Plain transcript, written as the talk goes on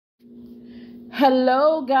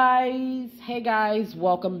Hello guys, hey guys,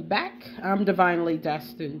 welcome back. I'm Divinely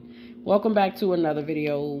Destined. Welcome back to another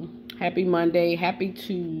video. Happy Monday, happy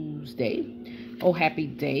Tuesday, oh happy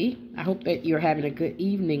day. I hope that you're having a good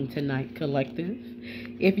evening tonight, collective.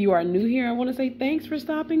 If you are new here, I want to say thanks for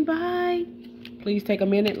stopping by. Please take a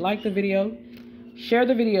minute, like the video, share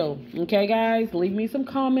the video. Okay guys, leave me some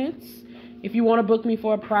comments. If you want to book me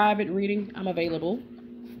for a private reading, I'm available.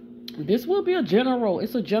 This will be it's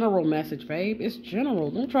a general message, babe. It's general.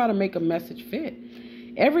 Don't try to make a message fit.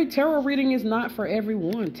 Every tarot reading is not for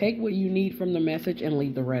everyone. Take what you need from the message and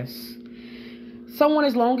leave the rest. Someone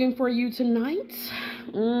is longing for you tonight.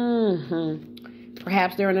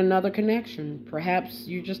 Perhaps they're in another connection. Perhaps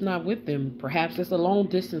you're just not with them. Perhaps it's a long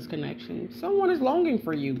distance connection. Someone is longing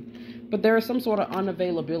for you, but there is some sort of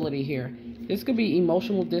unavailability here. This could be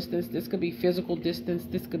emotional distance. This could be physical distance.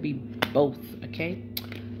 This could be both, okay?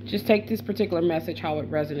 Just take this particular message how it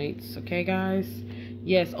resonates. Okay, guys?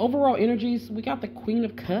 Yes, overall energies, we got the Queen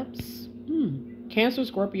of Cups. Cancer,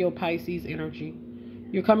 Scorpio, Pisces energy.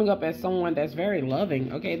 You're coming up as someone that's very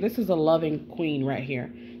loving. Okay, this is a loving queen right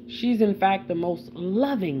here. She's, in fact, the most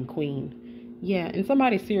loving queen. Yeah, and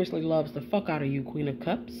somebody seriously loves the fuck out of you, Queen of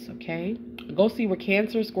Cups. Okay? Go see where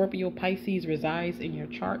Cancer, Scorpio, Pisces resides in your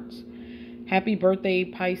charts. Happy birthday,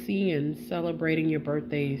 Pisceans, celebrating your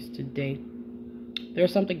birthdays today.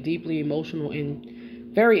 There's something deeply emotional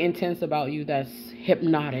and very intense about you that's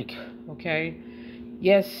hypnotic, okay?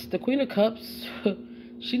 Yes, the Queen of Cups,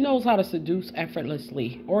 she knows how to seduce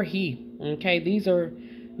effortlessly, or he, okay? These are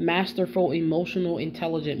masterful, emotional,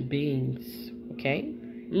 intelligent beings, okay?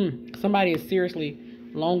 Somebody is seriously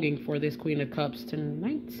longing for this Queen of Cups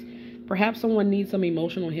tonight. Perhaps someone needs some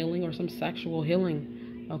emotional healing or some sexual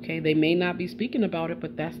healing, okay? They may not be speaking about it,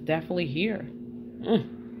 but that's definitely here.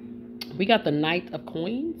 We got the Knight of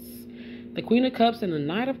Coins, the Queen of Cups, and the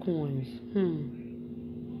Knight of Coins.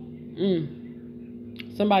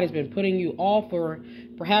 Somebody's been putting you off, or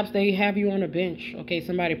perhaps they have you on a bench. Okay,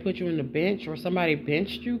 somebody put you on the bench, or somebody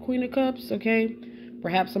benched you, Queen of Cups. Okay,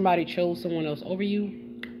 perhaps somebody chose someone else over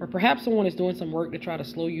you, or perhaps someone is doing some work to try to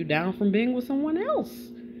slow you down from being with someone else.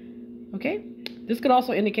 Okay, this could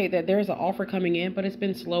also indicate that there's an offer coming in, but it's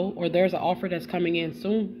been slow, or there's an offer that's coming in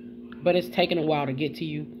soon, but it's taken a while to get to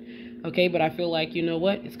you. Okay, but I feel like, you know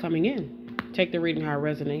what? It's coming in. Take the reading how it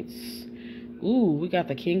resonates. Ooh, we got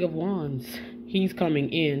the King of Wands. He's coming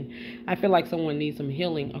in. I feel like someone needs some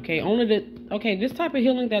healing. Okay, this type of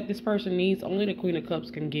healing that this person needs, only the Queen of Cups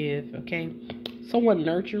can give. Okay, someone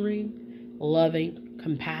nurturing, loving,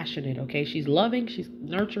 compassionate. Okay, she's loving, she's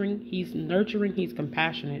nurturing, he's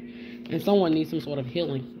compassionate, and someone needs some sort of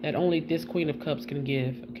healing that only this Queen of Cups can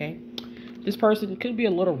give. Okay. This person could be a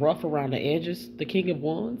little rough around the edges. The King of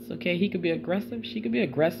Wands, okay? He could be aggressive. She could be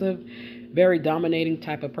aggressive, very dominating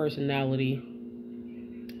type of personality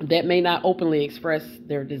that may not openly express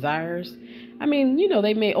their desires. I mean, you know,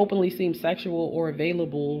 they may openly seem sexual or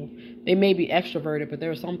available. They may be extroverted, but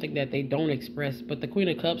there's something that they don't express. But the Queen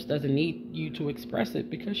of Cups doesn't need you to express it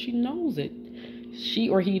because she knows it. She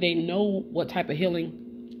or he, they know what type of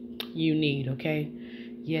healing you need, okay?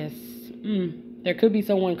 Yes. There could be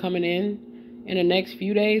someone coming in the next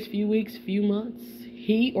few days, few weeks, few months.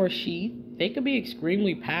 He or she, they could be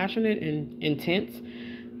extremely passionate and intense,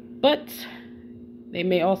 but they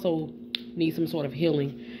may also need some sort of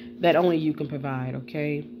healing that only you can provide,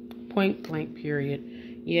 okay? Point blank period.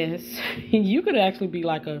 Yes, you could actually be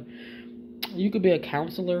you could be a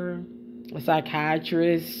counselor, a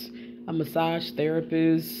psychiatrist, a massage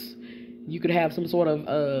therapist. You could have some sort of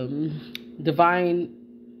divine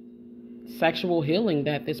sexual healing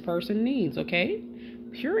that this person needs, okay?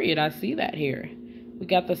 Period. I see that here. We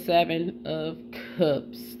got the Seven of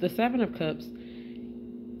Cups. The Seven of Cups,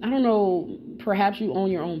 I don't know, perhaps you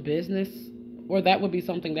own your own business, or that would be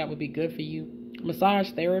something that would be good for you.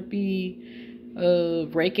 Massage therapy,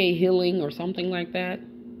 Reiki healing, or something like that.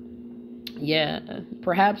 Yeah,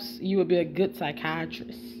 perhaps you would be a good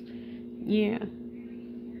psychiatrist. Yeah.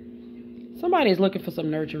 Somebody is looking for some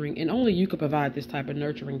nurturing, and only you could provide this type of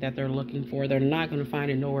nurturing that they're looking for. They're not going to find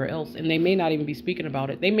it nowhere else, and they may not even be speaking about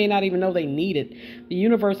it. They may not even know they need it. The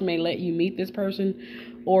universe may let you meet this person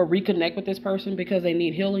or reconnect with this person because they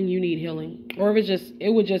need healing. You need healing, or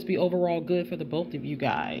it would just be overall good for the both of you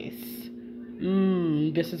guys.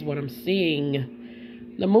 This is what I'm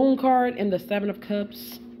seeing. The Moon card and the Seven of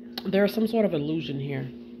Cups. There's some sort of illusion here.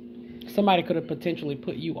 Somebody could have potentially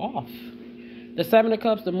put you off. The Seven of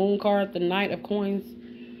Cups, the Moon card, the Knight of Coins.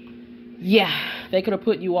 Yeah, they could have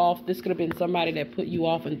put you off. This could have been somebody that put you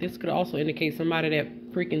off, and this could also indicate somebody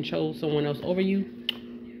that freaking chose someone else over you.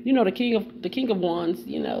 You know, the King of Wands,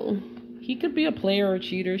 you know, He could be a player or a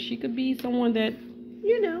cheater. She could be someone that,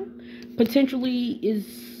 potentially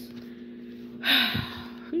is,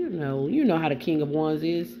 you know how the King of Wands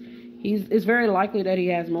is. It's very likely that he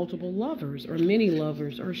has multiple lovers or many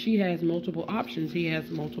lovers, or she has multiple options. He has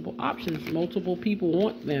multiple options. Multiple people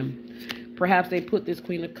want them. Perhaps they put this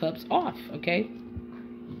Queen of Cups off, okay?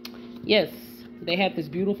 Yes, they had this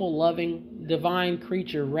beautiful, loving, divine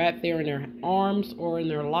creature right there in their arms or in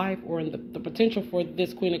their life, or in the potential for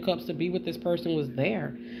this Queen of Cups to be with this person was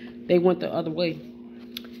there. They went the other way.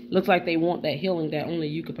 Looks like they want that healing that only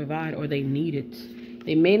you could provide, or they need it.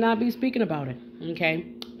 They may not be speaking about it, okay?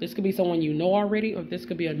 This could be someone you know already, or this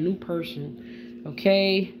could be a new person,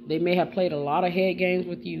 okay? They may have played a lot of head games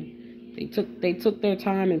with you. They took their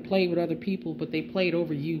time and played with other people, but they played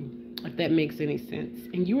over you, if that makes any sense.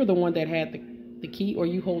 And you were the one that had the key, or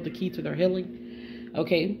you hold the key to their healing,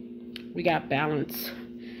 okay? We got balance.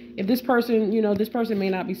 If this person, this person may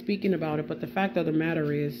not be speaking about it, but the fact of the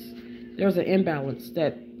matter is there's an imbalance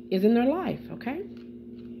that is in their life, okay?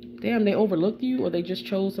 Damn, they overlooked you, or they just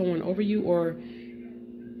chose someone over you, or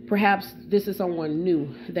perhaps this is someone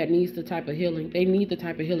new that needs the type of healing. They need the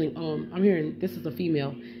type of healing. I'm hearing this is a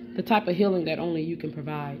female. The type of healing that only you can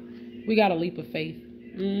provide. We got a leap of faith.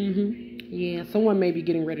 Yeah, someone may be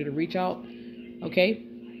getting ready to reach out, okay?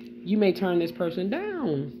 You may turn this person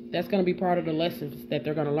down. That's going to be part of the lessons that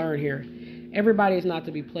they're going to learn here. Everybody is not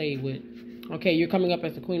to be played with. Okay, you're coming up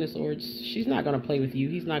as the Queen of Swords. She's not going to play with you.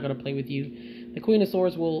 He's not going to play with you. The Queen of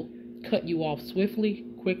Swords will cut you off swiftly,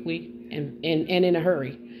 quickly, and in a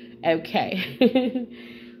hurry. Okay.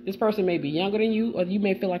 This person may be younger than you, or you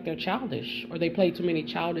may feel like they're childish, or they play too many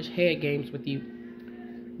childish head games with you.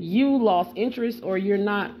 You lost interest, or you're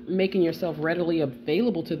not making yourself readily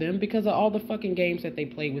available to them because of all the fucking games that they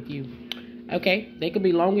play with you. Okay, they could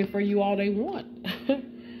be longing for you all they want.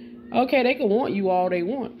 Okay, they can want you all they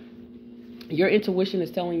want. Your intuition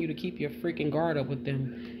is telling you to keep your freaking guard up with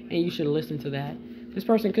them, and you should listen to that. This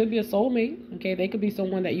person could be a soulmate. Okay, they could be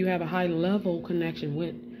someone that you have a high level connection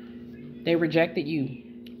with. They rejected you.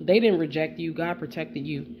 They didn't reject you. God protected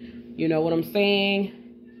you. You know what I'm saying?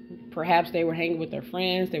 Perhaps they were hanging with their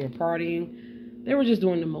friends. They were partying. They were just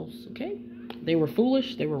doing the most, okay? They were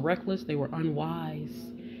foolish. They were reckless. They were unwise.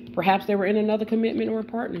 Perhaps they were in another commitment or a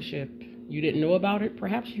partnership. You didn't know about it.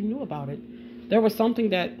 Perhaps you knew about it. There was something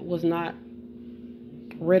that was not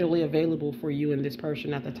readily available for you and this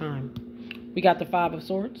person at the time. We got the Five of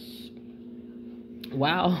Swords.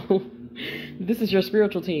 Wow. This is your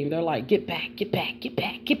spiritual team. They're like, get back, get back, get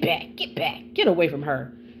back, get back, get back. Get away from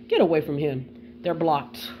her. Get away from him. They're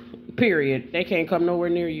blocked. Period. They can't come nowhere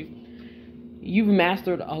near you. You've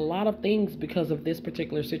mastered a lot of things because of this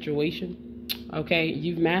particular situation. Okay?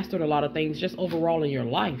 You've mastered a lot of things just overall in your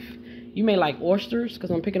life. You may like oysters,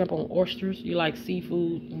 because I'm picking up on oysters. You like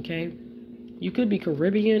seafood, okay? You could be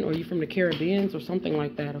Caribbean, or you from the Caribbeans or something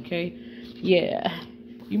like that, okay? Yeah.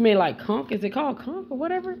 You may like conch. Is it called conch or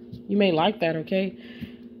whatever? You may like that, okay?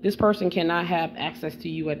 This person cannot have access to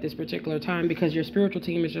you at this particular time because your spiritual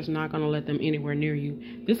team is just not going to let them anywhere near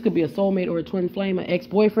you. This could be a soulmate or a twin flame, an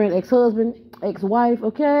ex-boyfriend, ex-husband, ex-wife,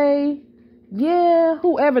 okay? Yeah,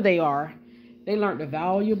 whoever they are. They learned a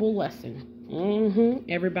valuable lesson.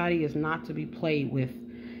 Everybody is not to be played with.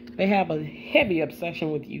 They have a heavy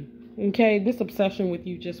obsession with you, okay? This obsession with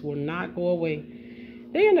you just will not go away.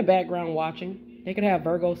 They're in the background watching. They could have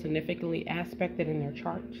Virgo significantly aspected in their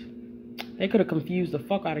charts. They could have confused the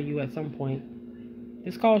fuck out of you at some point.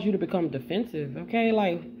 This caused you to become defensive, okay?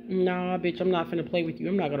 Like, nah, bitch, I'm not finna play with you.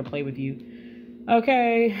 I'm not gonna play with you.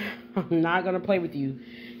 Okay? I'm not gonna play with you.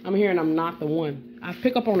 I'm hearing I'm not the one. I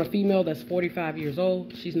pick up on a female that's 45 years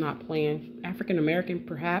old. She's not playing. African American,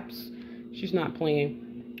 perhaps. She's not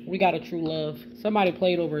playing. We got a true love. Somebody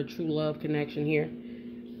played over a true love connection here.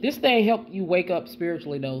 This thing helped you wake up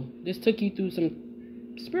spiritually, though. This took you through some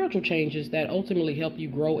spiritual changes that ultimately help you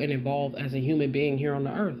grow and evolve as a human being here on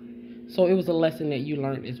the earth. So it was a lesson that you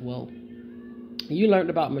learned as well. You learned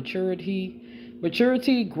about maturity,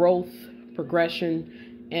 growth,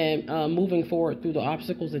 progression, and moving forward through the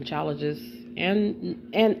obstacles and challenges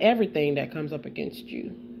and everything that comes up against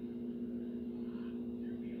you.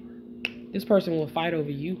 This person will fight over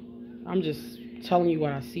you. I'm just telling you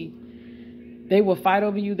what I see. They will fight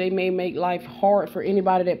over you. They may make life hard for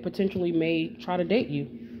anybody that potentially may try to date you.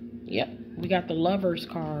 Yep. We got the Lovers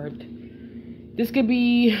card. This could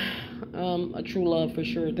be a true love for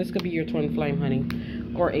sure. This could be your twin flame, honey.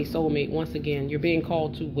 Or a soulmate. Once again, you're being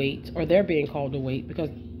called to wait. Or they're being called to wait. Because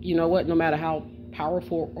you know what? No matter how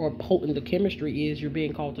powerful or potent the chemistry is, you're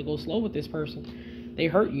being called to go slow with this person. They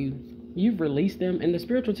hurt you. You've released them. And the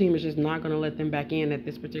spiritual team is just not going to let them back in at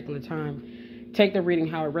this particular time. Take the reading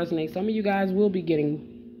how it resonates. Some of you guys will be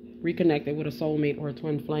getting reconnected with a soulmate or a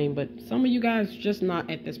twin flame, but some of you guys just not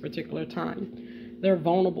at this particular time. They're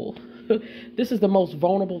vulnerable. This is the most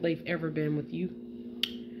vulnerable they've ever been with you.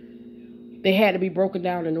 They had to be broken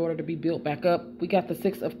down in order to be built back up. We got the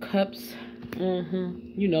 6 of Cups.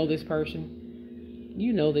 You know this person.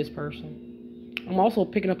 You know this person. I'm also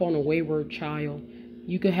picking up on a wayward child.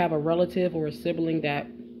 You could have a relative or a sibling that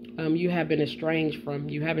you have been estranged from.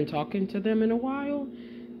 You haven't talked to them in a while.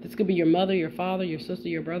 This could be your mother, your father, your sister,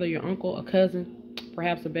 your brother, your uncle, a cousin,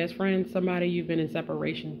 perhaps a best friend, somebody you've been in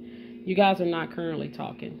separation. You guys are not currently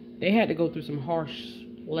talking. They had to go through some harsh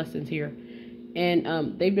lessons here.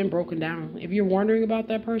 And they've been broken down. If you're wondering about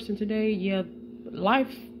that person today, yeah,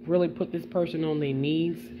 life really put this person on their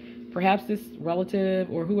knees. Perhaps this relative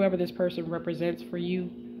or whoever this person represents for you,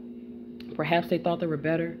 perhaps they thought they were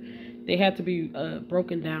better. They had to be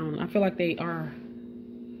broken down. I feel like they are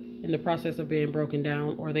in the process of being broken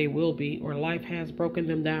down, or they will be, or life has broken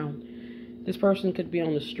them down. This person could be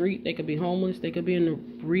on the street. They could be homeless. They could be in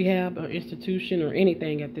a rehab or institution or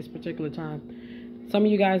anything at this particular time. Some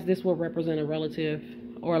of you guys, this will represent a relative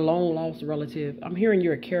or a long lost relative. I'm hearing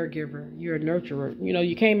you're a caregiver. You're a nurturer. You know,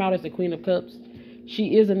 you came out as the Queen of Cups.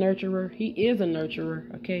 She is a nurturer. He is a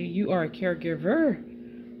nurturer. Okay, you are a caregiver.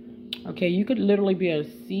 Okay, you could literally be a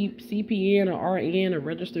CPN or RN, a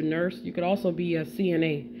registered nurse. You could also be a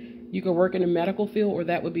CNA. You could work in the medical field, or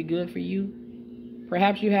that would be good for you.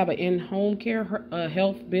 Perhaps you have an in-home care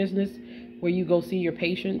health business where you go see your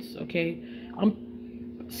patients. Okay,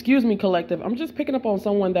 excuse me, collective. I'm just picking up on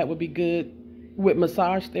someone that would be good with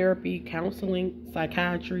massage therapy, counseling,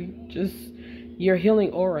 psychiatry, just your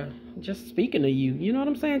healing aura, just speaking to you. You know what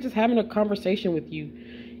I'm saying? Just having a conversation with you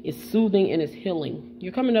is soothing and is healing.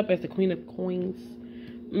 You're coming up as the Queen of Coins.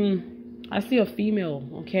 I see a female,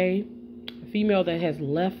 okay? A female that has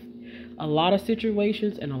left a lot of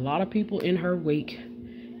situations and a lot of people in her wake.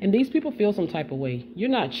 And these people feel some type of way. You're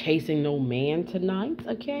not chasing no man tonight,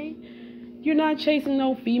 okay? You're not chasing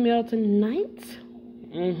no female tonight.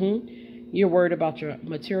 You're worried about your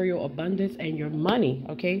material abundance and your money,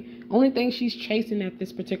 okay? Only thing she's chasing at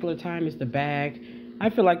this particular time is the bag. I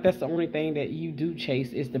feel like that's the only thing that you do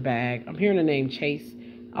chase is the bag. I'm hearing the name Chase.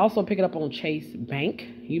 I also pick it up on Chase Bank.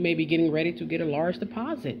 You may be getting ready to get a large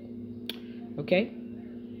deposit, okay?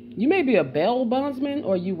 You may be a bail bondsman,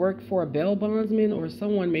 or you work for a bail bondsman, or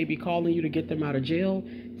someone may be calling you to get them out of jail.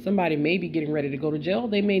 Somebody may be getting ready to go to jail.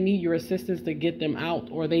 They may need your assistance to get them out,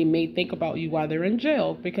 or they may think about you while they're in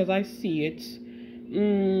jail, because I see it.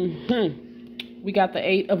 We got the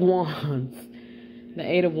 8 of Wands. The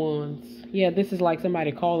 8 of Wands. Yeah, this is like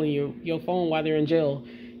somebody calling your phone while they're in jail.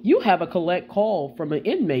 You have a collect call from an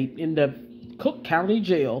inmate in the Cook County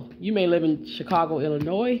Jail. You may live in Chicago,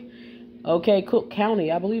 Illinois. Okay, Cook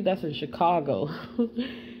County. I believe that's in Chicago.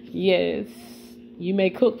 Yes. You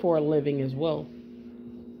may cook for a living as well.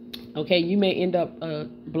 Okay, you may end up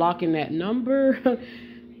blocking that number.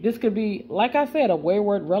 This could be, like I said, a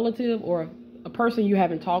wayward relative or a person you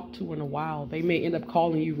haven't talked to in a while. They may end up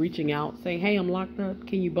calling you, reaching out, saying, hey, I'm locked up.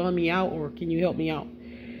 Can you bum me out, or can you help me out?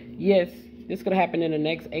 Yes, this could happen in the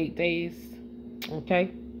next 8 days.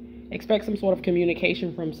 Okay? Expect some sort of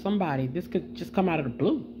communication from somebody. This could just come out of the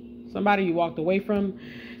blue. Somebody you walked away from,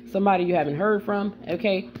 somebody you haven't heard from,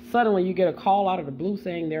 okay? Suddenly you get a call out of the blue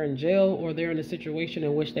saying they're in jail, or they're in a situation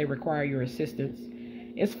in which they require your assistance.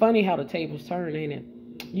 It's funny how the tables turn, ain't it?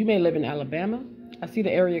 You may live in Alabama. I see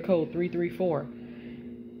the area code 334.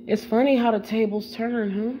 It's funny how the tables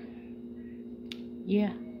turn, huh?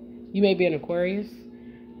 Yeah. You may be an Aquarius.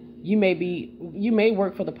 You may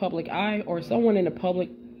work for the public eye, or someone in the public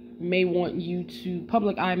may want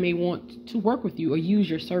to work with you or use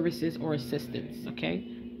your services or assistance, okay?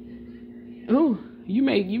 Oh, you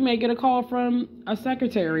may get a call from a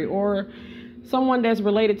secretary or someone that's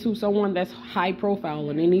related to someone that's high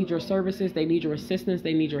profile, and they need your services, they need your assistance,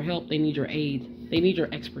 they need your help, they need your aid, they need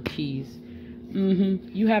your expertise.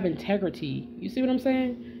 You have integrity. You see what I'm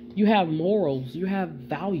saying? You have morals, you have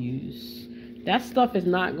values. That stuff is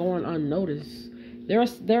not going unnoticed. There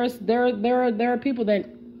are people that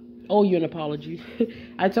owe you an apology.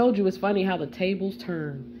 I told you, it's funny how the tables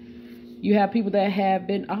turn. You have people that have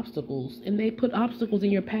been obstacles, and they put obstacles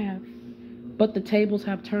in your path, but the tables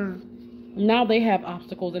have turned. Now they have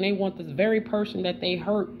obstacles, and they want this very person that they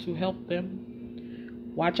hurt to help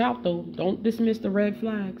them. Watch out, though. Don't dismiss the red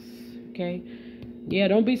flags, okay? Yeah,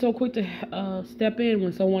 don't be so quick to step in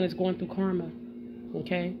when someone is going through karma,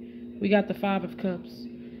 okay? We got the 5 of Cups.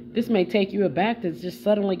 This may take you aback to just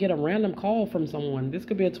suddenly get a random call from someone. This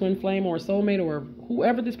could be a twin flame or a soulmate or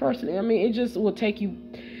whoever this person is. I mean, it just will take you.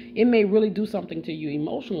 It may really do something to you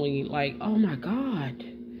emotionally. Like, oh my God.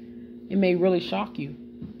 It may really shock you.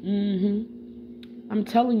 I'm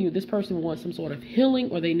telling you, this person wants some sort of healing,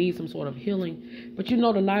 or they need some sort of healing. But you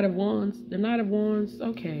know, the Knight of Wands,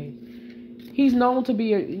 okay. He's known to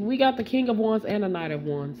be we got the King of Wands and the Knight of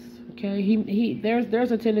Wands. Okay,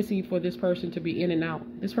 there's a tendency for this person to be in and out.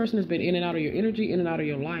 This person has been in and out of your energy, in and out of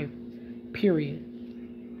your life. Period.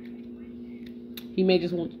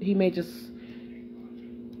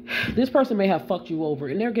 This person may have fucked you over,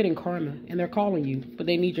 and they're getting karma, and they're calling you, but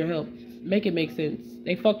they need your help. Make it make sense.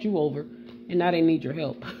 They fucked you over, and now they need your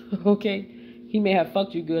help. Okay? He may have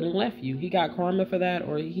fucked you good and left you. He got karma for that,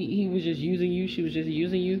 or he was just using you. She was just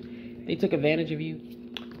using you. They took advantage of you.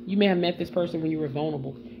 You may have met this person when you were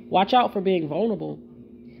vulnerable. Watch out for being vulnerable.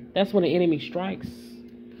 That's when the enemy strikes.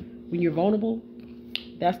 When you're vulnerable,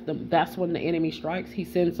 that's when the enemy strikes. He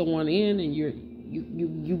sends someone in, and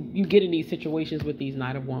you get in these situations with these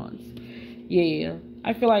Knight of Wands. Yeah,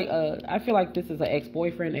 I feel like this is an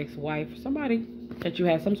ex-boyfriend, ex-wife, somebody that you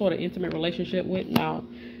had some sort of intimate relationship with. Now,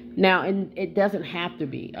 and it doesn't have to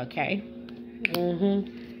be, okay?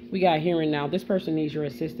 We got here and now. This person needs your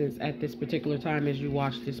assistance at this particular time as you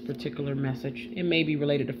watch this particular message. It may be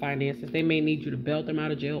related to finances. They may need you to bail them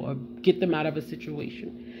out of jail or get them out of a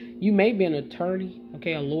situation. You may be an attorney,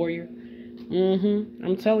 okay, a lawyer.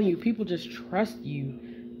 I'm telling you, people just trust you.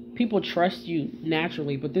 People trust you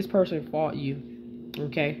naturally, but this person fought you,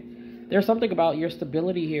 okay? There's something about your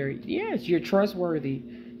stability here. Yes, you're trustworthy.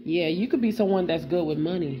 Yeah, you could be someone that's good with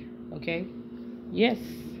money, okay? Yes,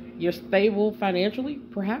 you're stable financially,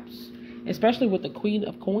 perhaps, especially with the Queen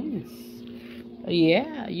of Coins.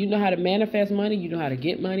 Yeah, you know how to manifest money. You know how to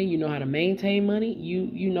get money. You know how to maintain money.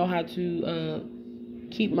 You know how to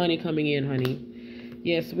keep money coming in, honey.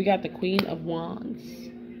 Yes, we got the Queen of Wands.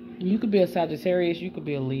 You could be a Sagittarius. You could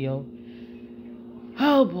be a Leo.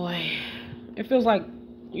 Oh, boy. It feels like,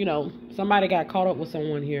 you know, somebody got caught up with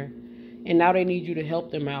someone here. And now they need you to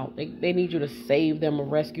help them out. They need you to save them or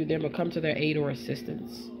rescue them or come to their aid or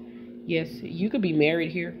assistance. Yes, you could be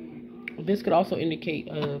married here. This could also indicate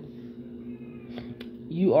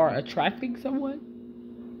you are attracting someone.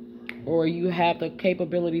 Or you have the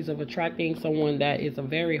capabilities of attracting someone that is a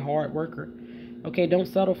very hard worker. Okay, don't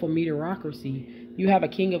settle for mediocrity. You have a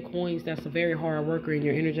King of Coins that's a very hard worker in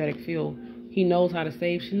your energetic field. He knows how to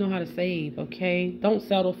save. She knows how to save, okay? Don't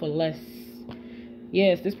settle for less.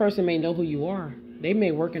 Yes, this person may know who you are. They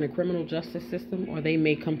may work in a criminal justice system, or they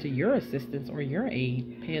may come to your assistance or your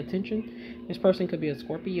aid. Pay attention. This person could be a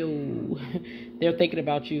Scorpio. They're thinking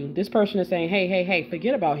about you. This person is saying, hey,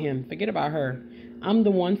 forget about him. Forget about her. I'm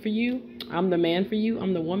the one for you. I'm the man for you.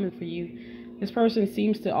 I'm the woman for you. This person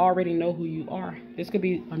seems to already know who you are. This could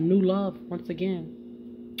be a new love once again.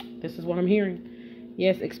 This is what I'm hearing.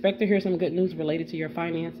 Yes, expect to hear some good news related to your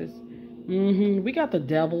finances. We got the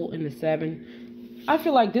Devil in the 7. I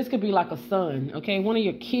feel like this could be like a son, okay? One of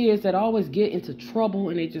your kids that always get into trouble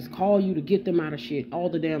and they just call you to get them out of shit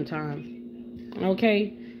all the damn time.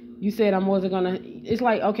 Okay? You said I wasn't gonna... It's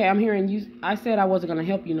like, okay, I'm hearing you... I said I wasn't gonna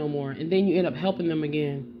help you no more. And then you end up helping them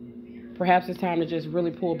again. Perhaps it's time to just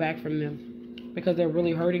really pull back from them. Because they're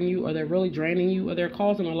really hurting you, or they're really draining you, or they're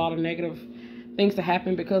causing a lot of negative things to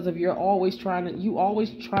happen because of you always trying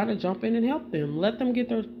to jump in and help them. Let them get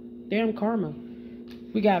their damn karma.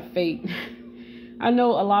 We got Fate. I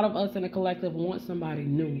know a lot of us in the collective want somebody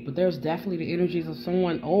new, but there's definitely the energies of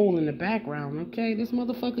someone old in the background, okay? This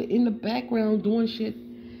motherfucker in the background doing shit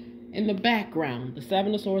in the background. The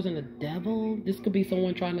 7 of Swords and the Devil. This could be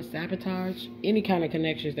someone trying to sabotage any kind of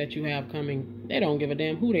connections that you have coming. They don't give a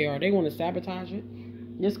damn who they are. They want to sabotage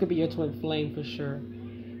it. This could be your twin flame for sure.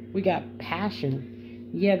 We got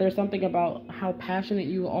passion. Yeah, there's something about how passionate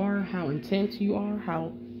you are, how intense you are,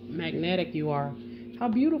 how magnetic you are, how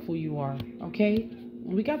beautiful you are, okay?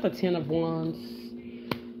 We got the 10 of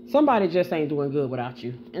Wands. Somebody just ain't doing good without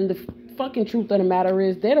you. And the fucking truth of the matter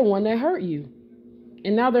is they're the one that hurt you.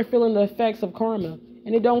 And now they're feeling the effects of karma.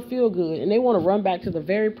 And it don't feel good. And they want to run back to the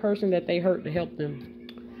very person that they hurt to help them.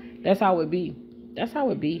 That's how it be. That's how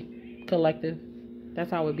it be, collective. That's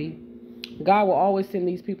how it be. God will always send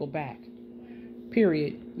these people back.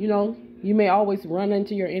 Period. You know, you may always run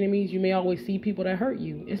into your enemies. You may always see people that hurt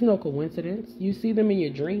you. It's no coincidence. You see them in your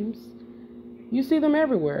dreams. You see them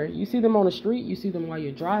everywhere. You see them on the street. You see them while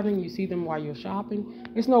you're driving. You see them while you're shopping.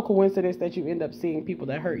 It's no coincidence that you end up seeing people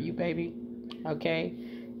that hurt you, baby. Okay?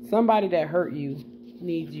 Somebody that hurt you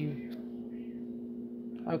needs you.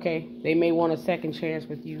 Okay? They may want a second chance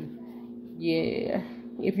with you. Yeah.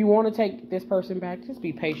 If you want to take this person back, just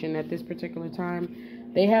be patient at this particular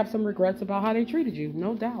time. They have some regrets about how they treated you,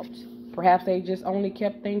 no doubt. Perhaps they just only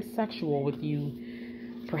kept things sexual with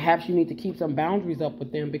you. Perhaps you need to keep some boundaries up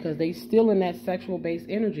with them because they still in that sexual based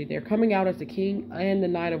energy. They're coming out as the King and the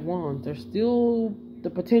Knight of Wands. There's still the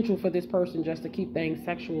potential for this person just to keep things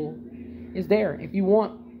sexual is there. If you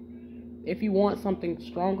want something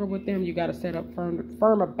stronger with them, you got to set up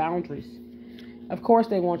firmer boundaries. Of course,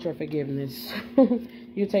 they want your forgiveness.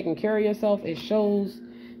 You're taking care of yourself. It shows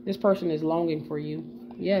this person is longing for you.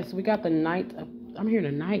 Yes, we got the Knight of, I'm hearing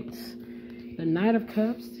the Knights. The Knight of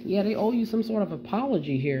Cups. Yeah, they owe you some sort of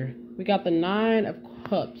apology here. We got the Nine of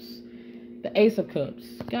Cups. The Ace of Cups.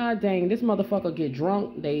 God dang, this motherfucker get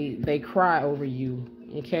drunk. They cry over you.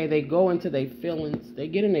 Okay, they go into their feelings. They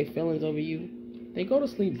get in their feelings over you. They go to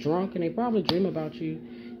sleep drunk and they probably dream about you.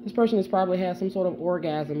 This person has probably had some sort of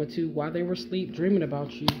orgasm or two while they were asleep dreaming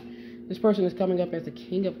about you. This person is coming up as the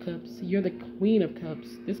King of Cups. You're the Queen of Cups.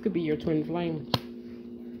 This could be your twin flame.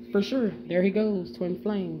 For sure. There he goes, twin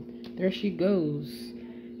flame. There she goes.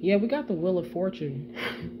 Yeah, we got the Wheel of Fortune.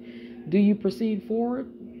 Do you proceed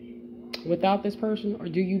forward without this person, or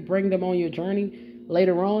do you bring them on your journey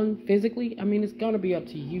later on physically? I mean, it's going to be up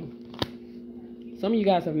to you. Some of you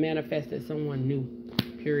guys have manifested someone new,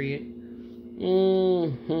 period.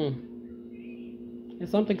 And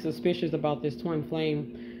something suspicious about this twin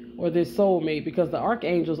flame or this soulmate, because the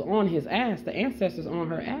archangel's on his ass, the ancestors on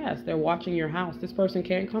her ass. They're watching your house. This person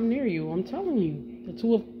can't come near you. I'm telling you, the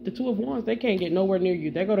two of wands, they can't get nowhere near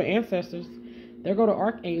you. They go to ancestors. They go to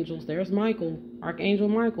archangels. There's Michael, Archangel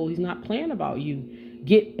Michael. He's not playing about you.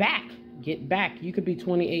 Get back. Get back. You could be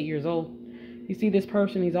 28 years old. You see this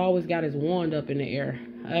person, he's always got his wand up in the air.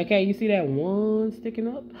 Okay, you see that wand sticking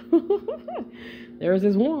up? There's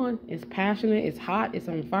his wand. It's passionate, it's hot, it's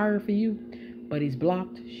on fire for you. But he's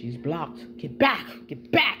blocked. She's blocked. Get back. Get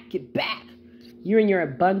back. Get back. You're in your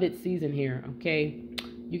abundant season here, okay?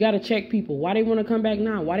 You got to check people. Why they want to come back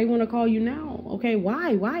now? Why they want to call you now? Okay,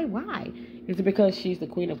 why? Is it because she's the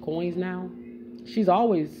Queen of Coins now? She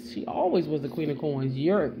always was the Queen of Coins.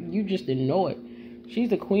 You just didn't know it. She's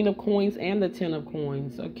the Queen of Coins and the Ten of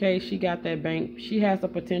Coins. Okay, she got that bank. She has the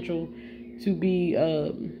potential to be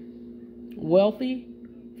wealthy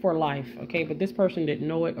for life. Okay, but this person didn't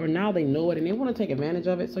know it, or now they know it and they want to take advantage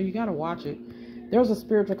of it. So you got to watch it. There's a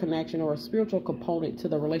spiritual connection or a spiritual component to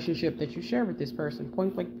the relationship that you share with this person.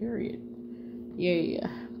 Point blank, period. Yeah,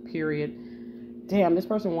 period. Damn, this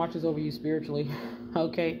person watches over you spiritually.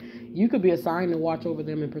 Okay, you could be assigned to watch over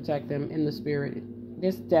them and protect them in the spirit.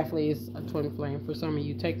 This definitely is a twin flame for some of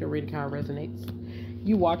you. Take the reading how it resonates.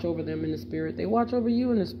 You watch over them in the spirit. They watch over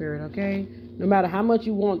you in the spirit, okay? No matter how much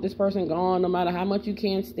you want this person gone, no matter how much you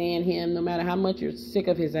can't stand him, no matter how much you're sick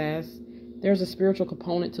of his ass, there's a spiritual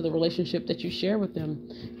component to the relationship that you share with them.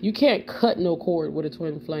 You can't cut no cord with a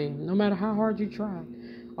twin flame, no matter how hard you try.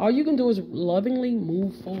 All you can do is lovingly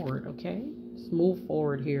move forward, okay? Just move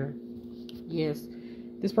forward here. Yes,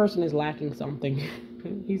 this person is lacking something.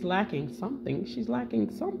 He's lacking something. She's lacking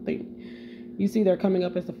something. You see they're coming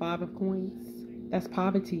up as the Five of Coins. That's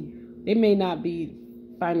poverty. They may not be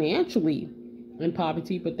financially in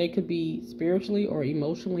poverty, but they could be spiritually or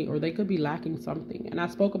emotionally, or they could be lacking something. And I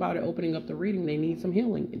spoke about it opening up the reading. They need some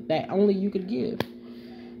healing that only you could give.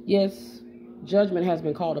 Yes, judgment has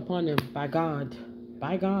been called upon them by God.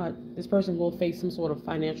 By God. This person will face some sort of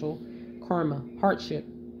financial karma, hardship.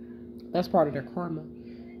 That's part of their karma.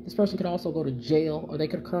 This person could also go to jail, or they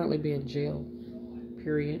could currently be in jail,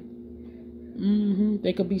 period.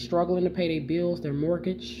 They could be struggling to pay their bills, their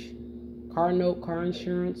mortgage, car note, car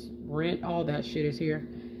insurance, rent, all that shit is here.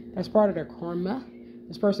 That's part of their karma.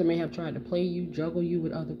 This person may have tried to play you, juggle you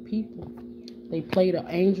with other people. They played an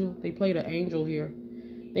angel. They played an angel here.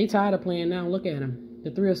 They tired of playing now. Look at him. The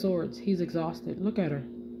Three of Swords. He's exhausted. Look at her.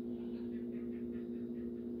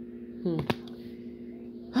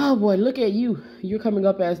 Oh boy, look at you. You're coming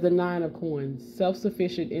up as the Nine of Coins.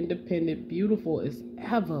 Self-sufficient, independent, beautiful as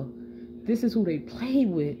ever. This is who they played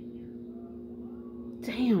with.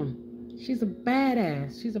 Damn. She's a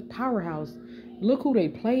badass. She's a powerhouse. Look who they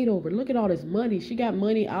played over. Look at all this money. She got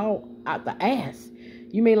money out the ass.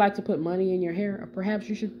 You may like to put money in your hair. Or perhaps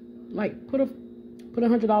you should like put a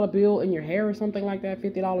 $100 bill in your hair or something like that.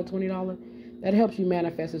 $50, $20. That helps you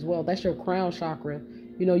manifest as well. That's your crown chakra.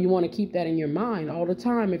 You know, you want to keep that in your mind all the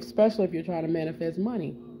time, especially if you're trying to manifest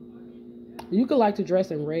money. You could like to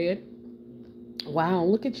dress in red. Wow,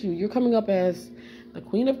 look at you. You're coming up as the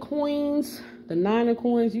Queen of Coins, the Nine of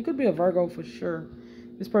Coins. You could be a Virgo for sure.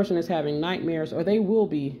 This person is having nightmares, or they will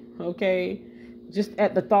be, okay? Just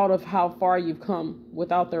at the thought of how far you've come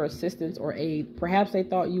without their assistance or aid. Perhaps they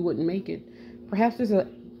thought you wouldn't make it. Perhaps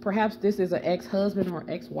this is an ex-husband or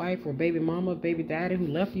ex-wife or baby mama, baby daddy who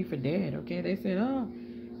left you for dead, okay? They said, oh,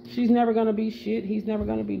 She's never going to be shit. He's never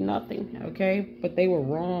going to be nothing, okay? But they were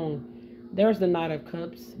wrong. There's the Knight of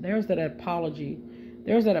Cups. There's that apology.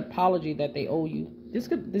 There's that apology that they owe you.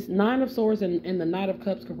 This Nine of Swords and the Knight of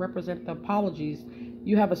Cups could represent the apologies.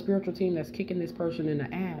 You have a spiritual team that's kicking this person in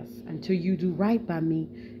the ass. Until you do right by me,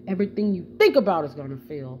 everything you think about is going to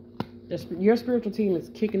fail. Your spiritual team is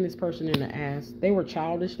kicking this person in the ass. They were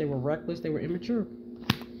childish. They were reckless. They were immature.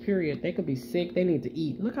 Period. They could be sick. They need to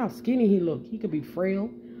eat. Look how skinny he looked. He could be frail.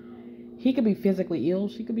 He could be physically ill.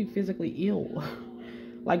 She could be physically ill.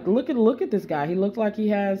 Like, look at this guy. He looks like he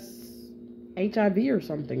has HIV or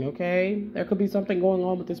something, okay? There could be something going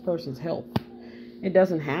on with this person's health. It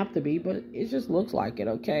doesn't have to be, but it just looks like it,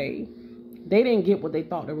 okay? They didn't get what they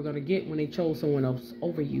thought they were going to get when they chose someone else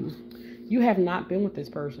over you. You have not been with this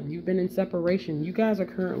person. You've been in separation. You guys are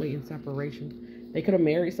currently in separation. They could have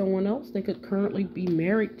married someone else. They could currently be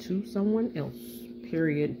married to someone else,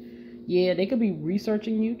 period. Yeah, they could be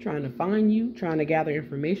researching you, trying to find you, trying to gather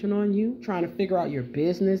information on you, trying to figure out your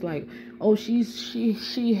business. Like, oh,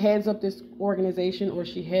 she heads up this organization, or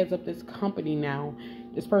she heads up this company now.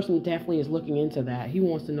 This person definitely is looking into that. He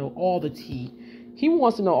wants to know all the tea. He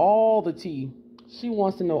wants to know all the tea. She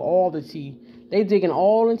wants to know all the tea. They digging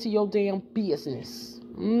all into your damn business.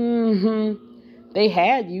 They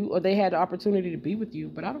had you, or they had the opportunity to be with you,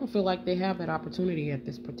 but I don't feel like they have that opportunity at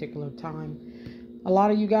this particular time. For a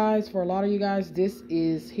lot of you guys,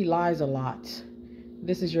 he lies a lot.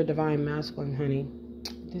 This is your divine masculine, honey.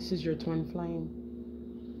 This is your twin flame.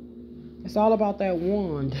 It's all about that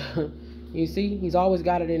wand. You see, he's always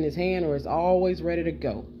got it in his hand, or it's always ready to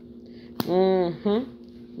go.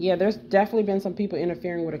 Yeah, there's definitely been some people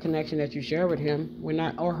interfering with a connection that you share with him. We're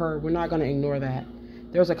not going to ignore that.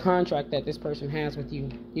 There's a contract that this person has with you.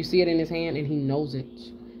 You see it in his hand, and he knows it.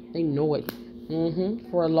 They know it.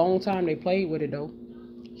 For a long time, they played with it, though.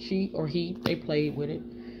 She or he, they played with it.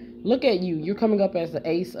 Look at you. You're coming up as the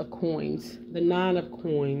Ace of Coins, the Nine of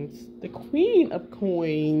Coins, the Queen of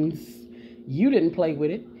Coins. You didn't play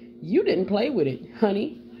with it. You didn't play with it,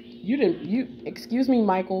 honey. Excuse me,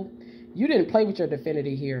 Michael. You didn't play with your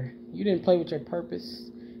divinity here. You didn't play with your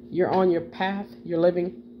purpose. You're on your path. You're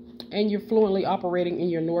living, and you're fluently operating in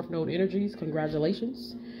your North Node energies.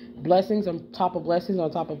 Congratulations. Blessings on top of blessings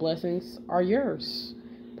on top of blessings are yours.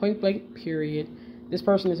 Point blank, period. This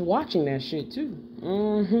person is watching that shit too.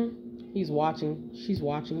 He's watching. She's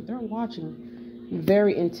watching. They're watching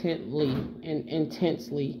very intently and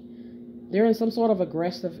intensely. They're in some sort of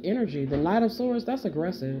aggressive energy. The Knight of Swords, that's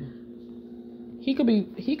aggressive. He could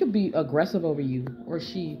be aggressive over you, or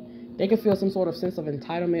she. They could feel some sort of sense of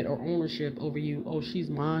entitlement or ownership over you. Oh, she's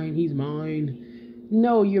mine. He's mine.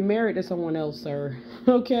 No, you're married to someone else, sir.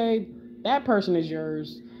 Okay? That person is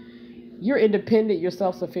yours. You're independent. You're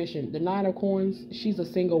self-sufficient. The Nine of Coins, she's a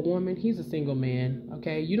single woman. He's a single man.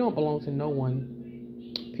 Okay? You don't belong to no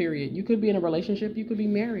one. Period. You could be in a relationship. You could be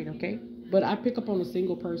married. Okay? But I pick up on a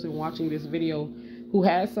single person watching this video who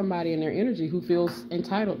has somebody in their energy who feels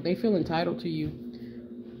entitled. They feel entitled to you.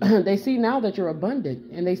 They see now that you're abundant.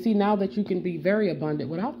 And they see now that you can be very abundant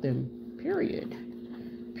without them. Period.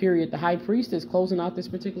 Period. The High Priestess closing out this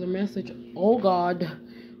particular message. Oh God.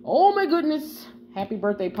 Oh my goodness. Happy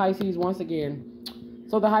birthday, Pisces, once again.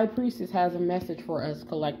 So the High Priestess has a message for us,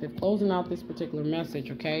 collective. Closing out this particular message,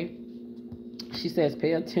 okay? She says,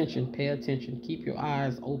 pay attention. Pay attention. Keep your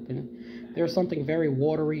eyes open. There's something very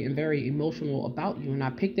watery and very emotional about you. And I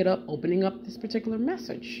picked it up opening up this particular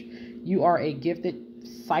message. You are a gifted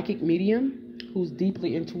psychic medium who's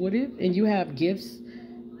deeply intuitive. And you have gifts.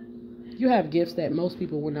 You have gifts that most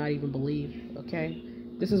people would not even believe, okay?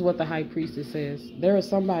 This is what the High Priestess says. There is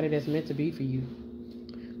somebody that's meant to be for you.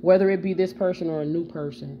 Whether it be this person or a new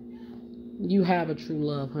person. You have a true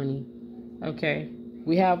love, honey. Okay?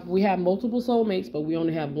 We have multiple soulmates, but we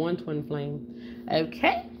only have one twin flame.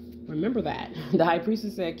 Okay? Remember that. The High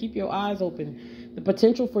Priestess said, keep your eyes open. The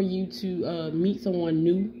potential for you to meet someone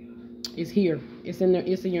new is here. It's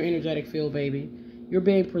in your energetic field, baby. You're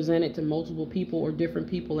being presented to multiple people or different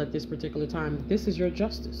people at this particular time. This is your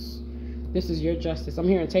justice. This is your justice. I'm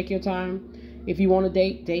here to take your time. If you want to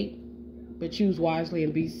date. But choose wisely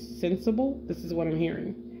and be sensible. This is what I'm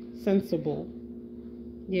hearing. Sensible.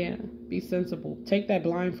 Yeah, be sensible. Take that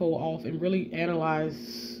blindfold off and really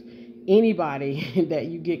analyze anybody that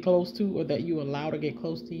you get close to or that you allow to get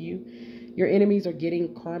close to you. Your enemies are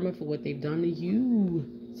getting karma for what they've done to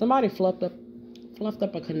you. Somebody fluffed up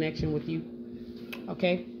a connection with you.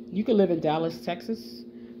 Okay, you could live in Dallas, Texas.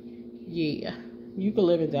 Yeah, you could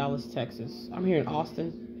live in Dallas, Texas. I'm here in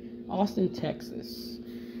Austin, Texas.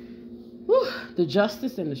 Whew. The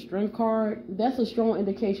Justice and the Strength card, that's a strong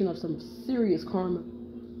indication of some serious karma.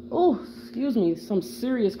 Oh, excuse me, some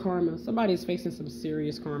serious karma. Somebody's facing some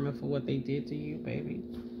serious karma for what they did to you, baby.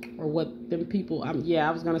 Or what them people, I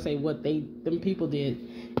was going to say what them people did.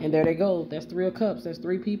 And there they go. That's 3 of Cups. That's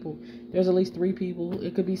 3 people. There's at least 3 people.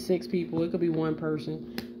 It could be 6 people. It could be 1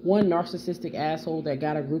 person. One narcissistic asshole that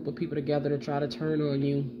got a group of people together to try to turn on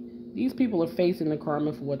you. These people are facing the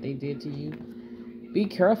karma for what they did to you. Be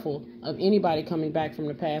careful of anybody coming back from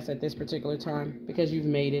the past at this particular time, because you've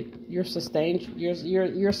made it. You're sustained.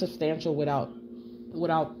 You're substantial without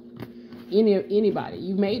anybody.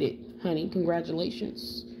 You've made it, honey.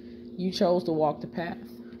 Congratulations. You chose to walk the path.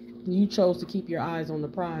 You chose to keep your eyes on the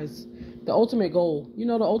prize. The ultimate goal. The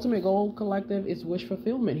ultimate goal, collective, is wish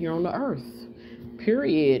fulfillment here on the earth.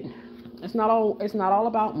 Period. It's not all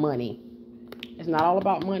about money. It's not all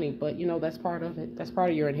about money, but that's part of it. That's part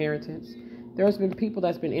of your inheritance. There's been people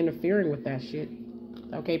that's been interfering with that shit.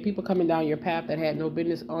 Okay, people coming down your path that had no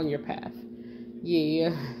business on your path.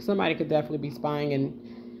 Yeah, somebody could definitely be spying and,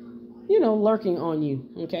 lurking on you.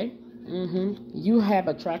 Okay? You have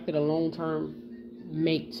attracted a long-term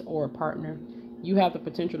mate or a partner. You have the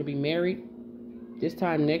potential to be married. This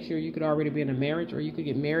time next year, you could already be in a marriage, or you could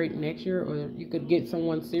get married next year, or you could get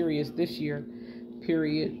someone serious this year.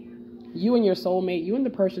 Period. You and your soulmate, you and the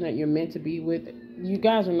person that you're meant to be with, you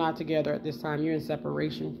guys are not together at this time. You're in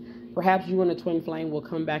separation. Perhaps you and a twin flame will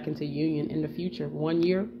come back into union in the future. 1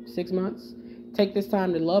 year, 6 months. Take this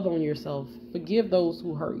time to love on yourself. Forgive those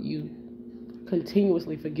who hurt you.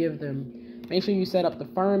 Continuously forgive them. Make sure you set up the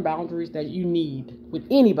firm boundaries that you need with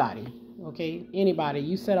anybody. Okay? Anybody.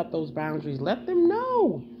 You set up those boundaries. Let them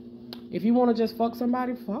know. If you want to just fuck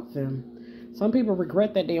somebody, fuck them. Some people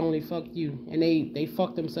regret that they only fucked you, and they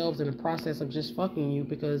fucked themselves in the process of just fucking you,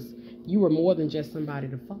 because you were more than just somebody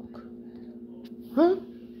to fuck. Huh?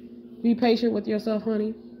 Be patient with yourself,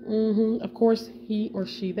 honey. Of course, he or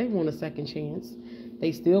she, they want a second chance.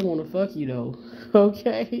 They still want to fuck you, though.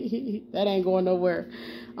 Okay? That ain't going nowhere.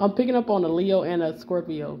 I'm picking up on a Leo and a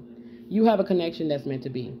Scorpio. You have a connection that's meant to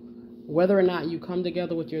be. Whether or not you come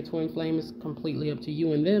together with your twin flame is completely up to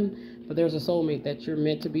you and them, but there's a soulmate that you're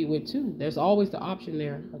meant to be with too. There's always the option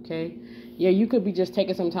there, okay? Yeah, you could be just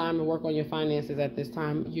taking some time to work on your finances at this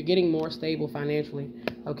time. You're getting more stable financially,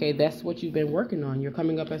 okay? That's what you've been working on. You're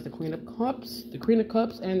coming up as the Queen of Cups, and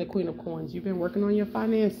the Queen of Coins. You've been working on your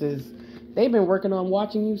finances. They've been working on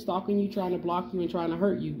watching you, stalking you, trying to block you, and trying to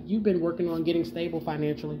hurt you. You've been working on getting stable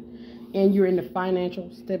financially, and you're in the financial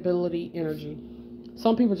stability energy.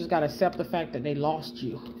 Some people just got to accept the fact that they lost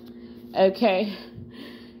you. Okay?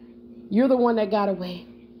 You're the one that got away.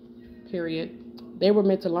 Period. They were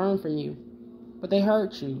meant to learn from you, but they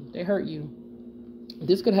hurt you. They hurt you.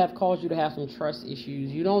 This could have caused you to have some trust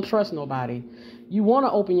issues. You don't trust nobody. You want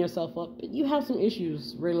to open yourself up, but you have some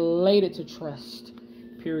issues related to trust.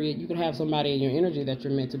 Period. You could have somebody in your energy that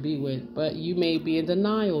you're meant to be with, but you may be in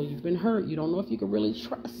denial. You've been hurt. You don't know if you can really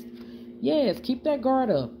trust. Yes, keep that guard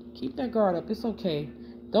up. Keep that guard up. It's okay.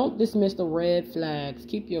 Don't dismiss the red flags.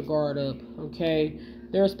 Keep your guard up, okay?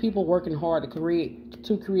 There's people working hard to create.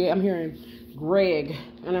 I'm hearing Greg,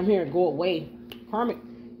 and I'm hearing go away. Karmic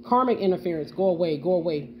interference. Go away. Go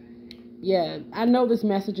away. Yeah, I know this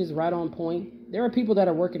message is right on point. There are people that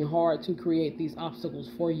are working hard to create these obstacles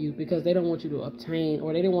for you because they don't want you to obtain,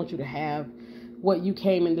 or they don't want you to have what you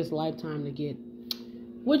came in this lifetime to get,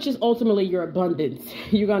 which is ultimately your abundance.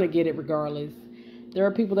 You're going to get it regardless. There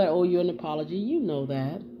are people that owe you an apology. You know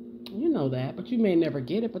that, but you may never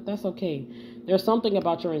get it, but that's okay. There's something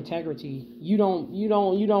about your integrity. You don't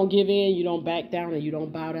give in, you don't back down, and you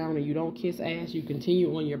don't bow down, and you don't kiss ass. You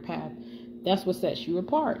continue on your path. That's what sets you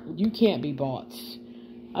apart. You can't be bought.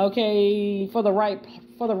 Okay, for the right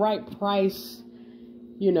price,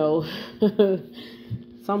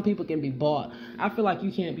 some people can be bought. I feel like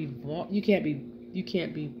you can't be bought. You can't be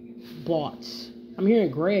bought. I'm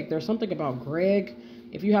hearing Greg. There's something about Greg.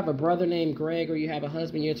 If you have a brother named Greg, or you have a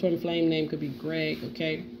husband, your twin flame name could be Greg,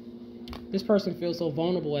 okay? This person feels so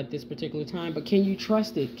vulnerable at this particular time, but can you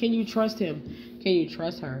trust it? Can you trust him? Can you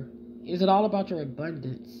trust her? Is it all about your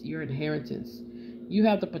abundance, your inheritance? You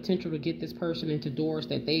have the potential to get this person into doors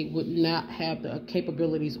that they would not have the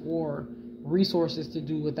capabilities or resources to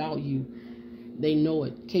do without you. They know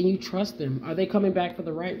it. Can you trust them? Are they coming back for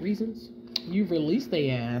the right reasons? You've released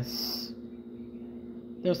their ass.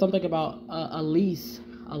 There's something about a lease.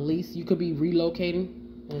 A lease. You could be relocating,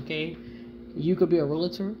 okay? You could be a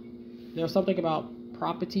realtor. There's something about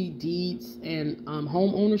property, deeds, and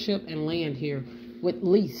home ownership and land here with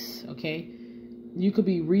lease, okay? You could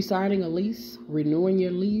be re-signing a lease, renewing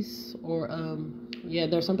your lease, or,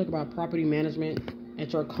 there's something about property management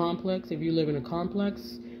at your complex. If you live in a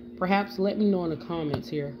complex, perhaps let me know in the comments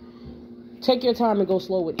here. Take your time and go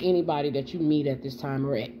slow with anybody that you meet at this time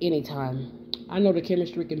or at any time. I know the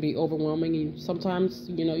chemistry can be overwhelming. You sometimes,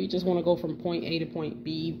 you just want to go from point A to point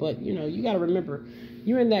B, but you got to remember,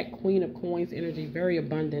 you're in that Queen of Coins energy, very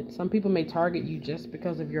abundant. Some people may target you just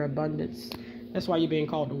because of your abundance. That's why you're being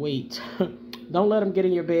called to wait. Don't let them get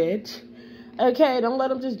in your bed. Okay, don't let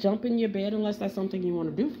them just jump in your bed unless that's something you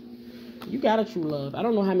want to do. You got a true love. I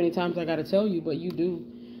don't know how many times I got to tell you, but you do.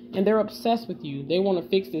 And they're obsessed with you. They want to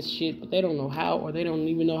fix this shit, but they don't know how, or they don't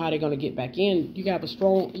even know how they're going to get back in. You have a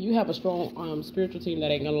strong spiritual team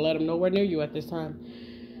that ain't going to let them nowhere near you at this time.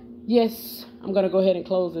 Yes, I'm going to go ahead and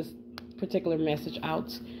close this particular message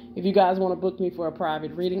out. If you guys want to book me for a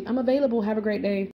private reading, I'm available. Have a great day.